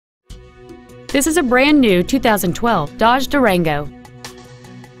This is a brand new 2012 Dodge Durango.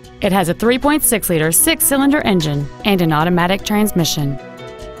 It has a 3.6-liter 6-cylinder engine and an automatic transmission.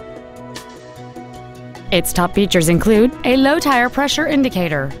 Its top features include a low tire pressure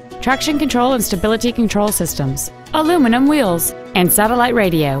indicator, traction control and stability control systems, aluminum wheels, and satellite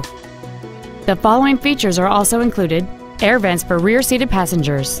radio. The following features are also included: air vents for rear-seated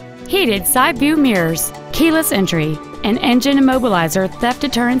passengers, heated side view mirrors, keyless entry, an engine immobilizer theft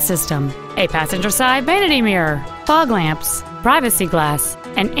deterrent system, a passenger side vanity mirror, fog lamps, privacy glass,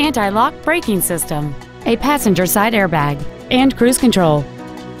 an anti-lock braking system, a passenger side airbag, and cruise control.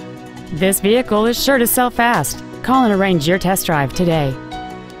 This vehicle is sure to sell fast. Call and arrange your test drive today.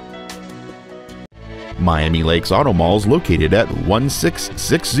 Miami Lakes Automall is located at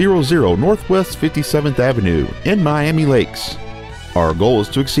 16600 Northwest 57th Avenue in Miami Lakes. Our goal is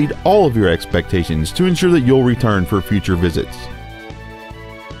to exceed all of your expectations to ensure that you'll return for future visits.